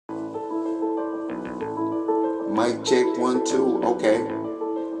Mic check 1 2. Okay.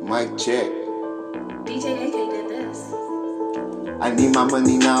 Mic check. DJ AK did this. I need my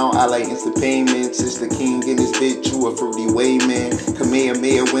money now, I like instant payments. It's the king in this bitch, you a fruity way, man.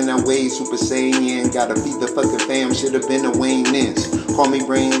 Kamehameha when I weigh Super Saiyan. Gotta feed the fucking fam, should've been a Wayne Nance. Call me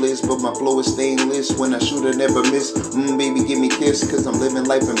brainless, but my flow is stainless. When I shoot, I never miss. Baby, give me kiss, cause I'm living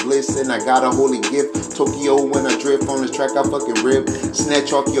life in bliss. And I got a holy gift. Tokyo, when I drift on the track, I fucking rip.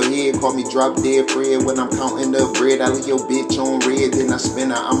 Snatch off your head, call me drop dead Fred. When I'm counting the bread, I leave your bitch on red. Then I spin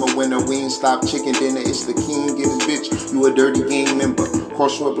her, I'm a winner. We ain't stop chicken dinner. It's the king in this bitch. You a dirty game member.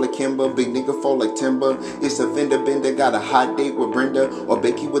 Cross up like Kimber, big nigga fall like timber. It's a fender bender, got a hot date with Brenda. Or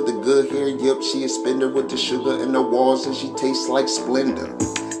Becky with the good hair, yep, she a spender with the sugar in the walls. And she tastes like Splendor.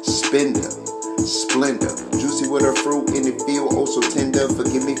 Spender, splendor, juicy with her fruit and it feel oh so tender.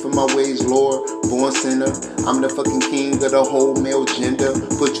 Forgive me for my ways, Lord, born sinner. I'm the fucking king of the whole male gender.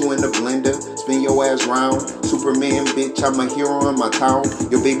 Put you in the blender, spin your ass round. Superman, bitch, I'm a hero in my town.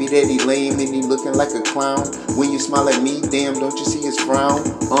 Your baby daddy lame and he looking like a clown. When you smile at me, damn, don't you see his frown?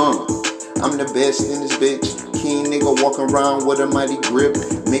 I'm the best in this bitch. King nigga walking around with a mighty grip.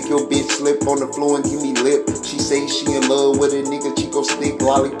 Make your bitch slip on the floor and give me lip. She say she in love with a nigga, Chico stick,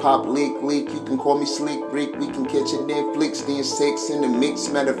 lollipop, lick. You can call me Slick Rick, we can catch a Netflix, then sex in the mix.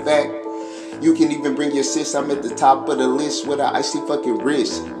 Matter of fact, you can even bring your sis, I'm at the top of the list with an icy fucking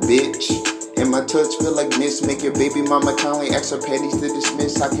wrist, bitch. And my touch feel like this, make your baby mama kindly ask her panties to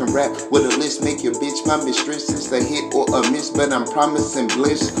dismiss. I can rap with a list, make your bitch my mistress. It's a hit or a miss, but I'm promising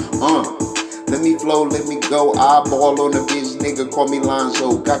bliss. Let me flow, let me go. Eyeball on the bitch, nigga, call me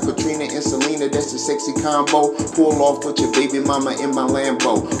Lonzo. Got Katrina and Selena, that's a sexy combo. Pull off with your baby mama in my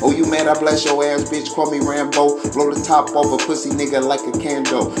Lambo. Oh, you mad I blast your ass, bitch, call me Rambo. Blow the top off a pussy nigga like a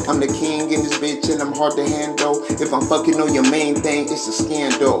candle. I'm the king in this bitch and I'm hard to handle. If I'm fucking on your main thing, it's a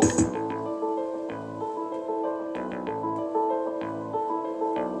scandal.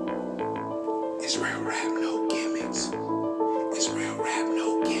 It's real rap, no gimmicks. It's real rap,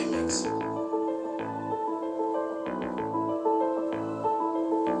 no